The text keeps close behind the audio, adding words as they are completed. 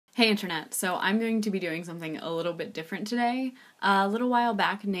Hey Internet, so I'm going to be doing something a little bit different today. A little while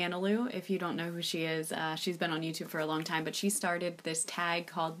back, Nanaloo, if you don't know who she is, she's been on YouTube for a long time, but she started this tag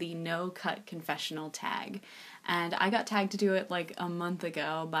called the No Cut Confessional tag. And I got tagged to do it like a month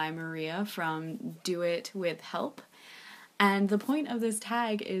ago by Maria from Do It With Help. And the point of this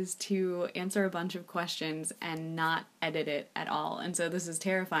tag is to answer a bunch of questions and not edit it at all. And so this is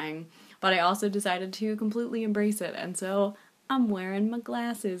terrifying, but I also decided to completely embrace it. And so I'm wearing my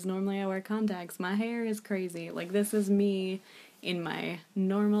glasses. Normally I wear contacts. My hair is crazy. Like, this is me in my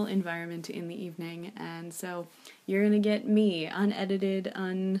normal environment in the evening. And so you're gonna get me unedited,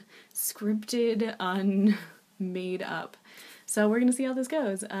 unscripted, unmade up. So we're gonna see how this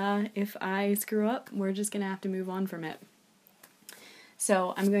goes. If I screw up, we're just gonna have to move on from it.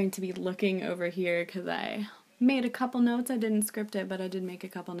 So I'm going to be looking over here because I made a couple notes. I didn't script it, but I did make a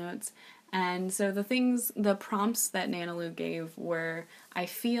couple notes. And so the prompts that Nanaloo gave were I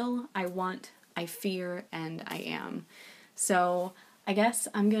feel, I want, I fear, and I am. So I guess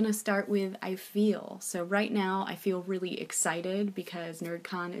I'm going to start with I feel. So right now I feel really excited because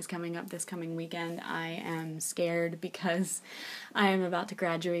NerdCon is coming up this coming weekend. I am scared because I am about to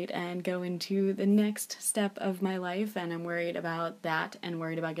graduate and go into the next step of my life, and I'm worried about that and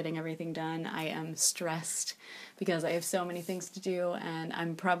worried about getting everything done. I am stressed because I have so many things to do and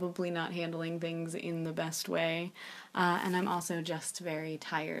I'm probably not handling things in the best way. And I'm also just very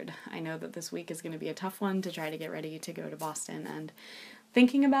tired. I know that this week is going to be a tough one to try to get ready to go to Boston, and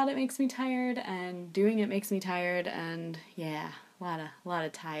thinking about it makes me tired, and doing it makes me tired, and yeah, a lot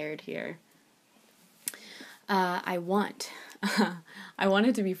of tired here. I want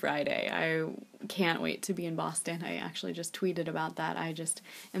it to be Friday. I can't wait to be in Boston. I actually just tweeted about that. I just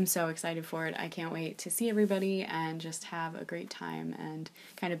am so excited for it. I can't wait to see everybody and just have a great time and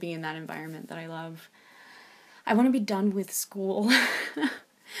kind of be in that environment that I love. I want to be done with school.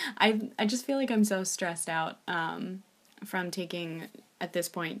 I just feel like I'm so stressed out from taking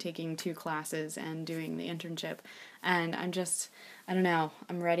 2 classes and doing the internship, and I don't know,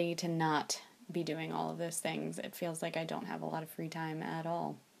 I'm ready to not be doing all of those things. It feels like I don't have a lot of free time at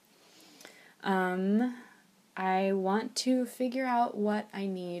all. I want to figure out what I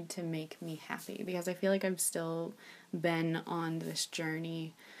need to make me happy, because I feel like I've still been on this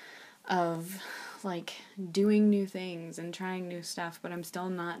journey of like doing new things and trying new stuff, but I'm still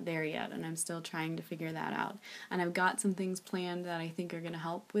not there yet, and I'm still trying to figure that out. And I've got some things planned that I think are going to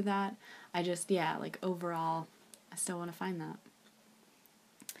help with that. Overall, I still want to find that.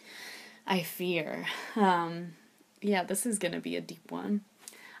 I fear. This is going to be a deep one.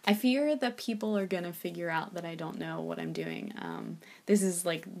 I fear that people are going to figure out that I don't know what I'm doing. This is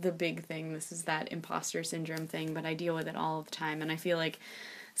like the big thing. This is that imposter syndrome thing, but I deal with it all the time, and I feel like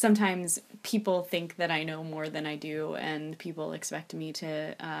sometimes people think that I know more than I do, and people expect me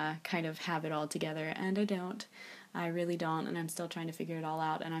to kind of have it all together, and I don't. I really don't, and I'm still trying to figure it all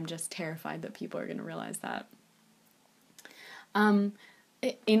out, and I'm just terrified that people are going to realize that.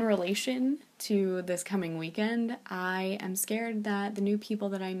 In relation to this coming weekend, I am scared that the new people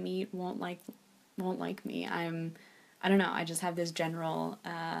that I meet won't like me. I don't know, I just have this general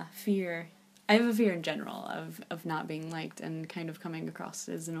fear. I have a fear in general of not being liked and kind of coming across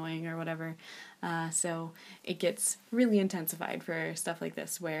as annoying or whatever. So it gets really intensified for stuff like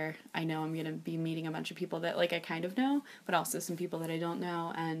this, where I know I'm going to be meeting a bunch of people that like I kind of know, but also some people that I don't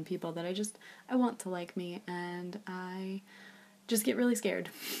know, and people that I want to like me, and I just get really scared.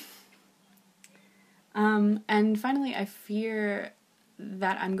 And finally, I fear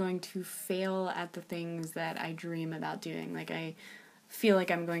that I'm going to fail at the things that I dream about doing. Like, I feel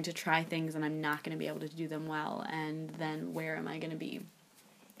like I'm going to try things and I'm not going to be able to do them well, and then where am I going to be?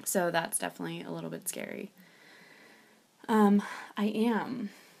 So that's definitely a little bit scary. The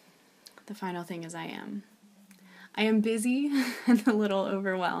final thing is I am busy and a little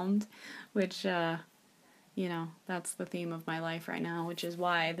overwhelmed, which, that's the theme of my life right now, which is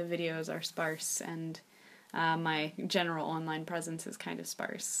why the videos are sparse and my general online presence is kind of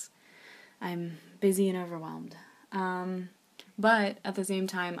sparse. I'm busy and overwhelmed. But at the same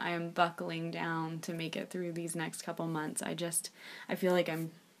time, I am buckling down to make it through these next couple months. I feel like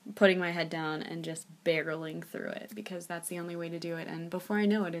I'm putting my head down and just barreling through it, because that's the only way to do it. And before I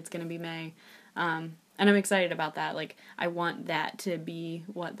know it, it's going to be May. And I'm excited about that. Like, I want that to be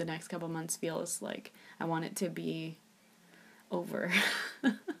what the next couple months feels like. I want it to be over.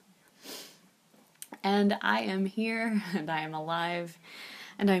 And I am here, and I am alive,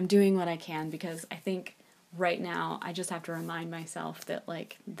 and I'm doing what I can, because I think right now I just have to remind myself that,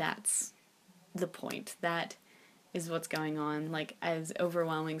 like, that's the point. That is what's going on. Like, as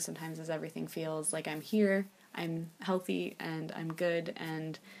overwhelming sometimes as everything feels, like, I'm here, I'm healthy, and I'm good,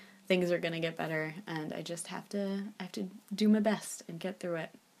 and things are gonna get better, and I have to do my best and get through it.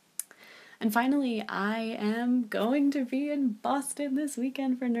 And finally, I am going to be in Boston this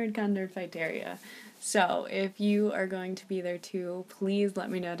weekend for NerdCon Nerdfighteria. So if you are going to be there too, please let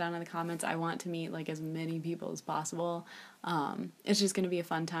me know down in the comments. I want to meet like as many people as possible. It's just going to be a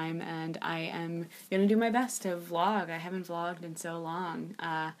fun time, and I am going to do my best to vlog. I haven't vlogged in so long.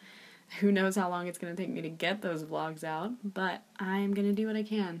 Who knows how long it's going to take me to get those vlogs out, but I'm going to do what I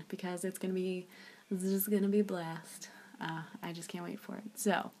can because it's just going to be a blast. I just can't wait for it.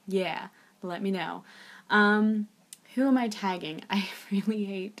 So, yeah. Let me know. Who am I tagging? I really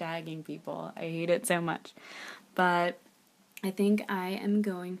hate tagging people. I hate it so much. But I think I am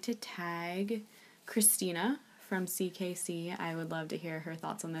going to tag Christina from CKC. I would love to hear her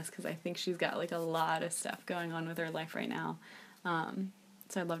thoughts on this because I think she's got like a lot of stuff going on with her life right now.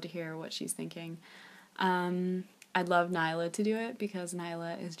 So I'd love to hear what she's thinking. I'd love Nyla to do it because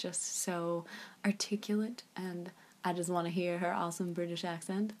Nyla is just so articulate and I just want to hear her awesome British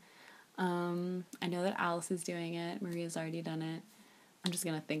accent. I know that Alice is doing it. Maria's already done it. I'm just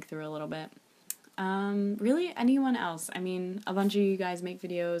going to think through a little bit. Really, anyone else. I mean, a bunch of you guys make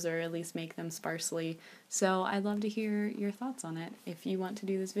videos or at least make them sparsely. So I'd love to hear your thoughts on it if you want to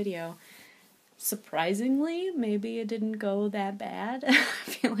do this video. Surprisingly, maybe it didn't go that bad. I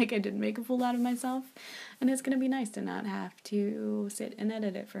feel like I didn't make a fool out of myself. And it's going to be nice to not have to sit and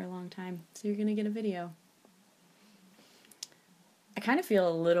edit it for a long time. So you're going to get a video. I kind of feel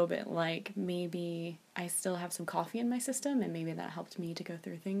a little bit like maybe I still have some coffee in my system and maybe that helped me to go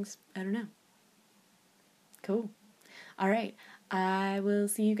through things. I don't know. Cool. All right. I will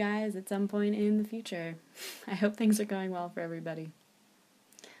see you guys at some point in the future. I hope things are going well for everybody.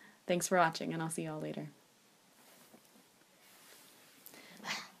 Thanks for watching, and I'll see y'all later.